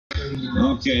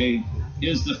Okay.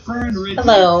 Is the fern ridge?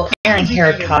 Hello, Aaron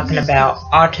here talking about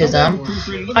autism.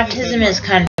 Autism is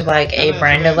kind of like a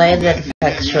brain delay that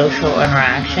affects social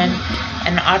interaction,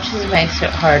 and autism makes it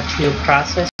hard to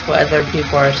process what other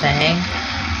people are saying.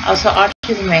 Also,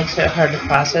 autism makes it hard to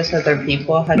process other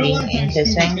people hugging and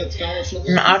kissing,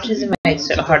 and autism makes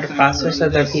it hard to process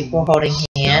other people holding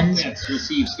hands.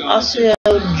 Also,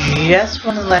 just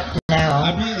want to let you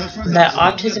know that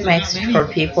autism makes it where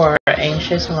people are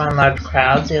anxious around large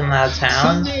crowds and loud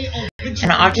sounds, and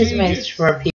autism makes it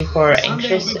where people are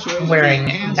anxious wearing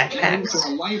backpacks.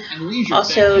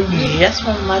 Also, just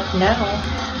want to let you know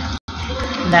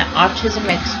that autism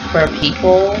makes it where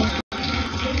people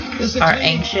are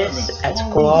anxious at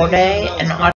school all day, and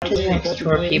autism makes it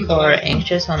where people are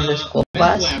anxious on the school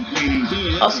bus.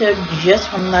 Also,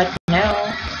 just want to let you know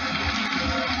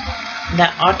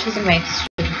that autism makes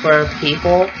it where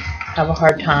people have a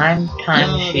hard time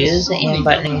tying shoes and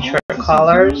buttoning shirt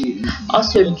collars.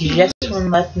 Also, just want to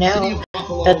let you know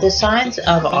that the signs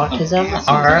of autism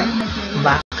are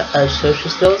lack of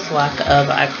social skills, lack of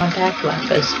eye contact,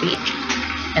 lack of speech,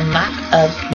 and lack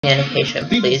of communication.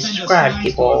 Please subscribe,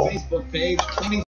 people.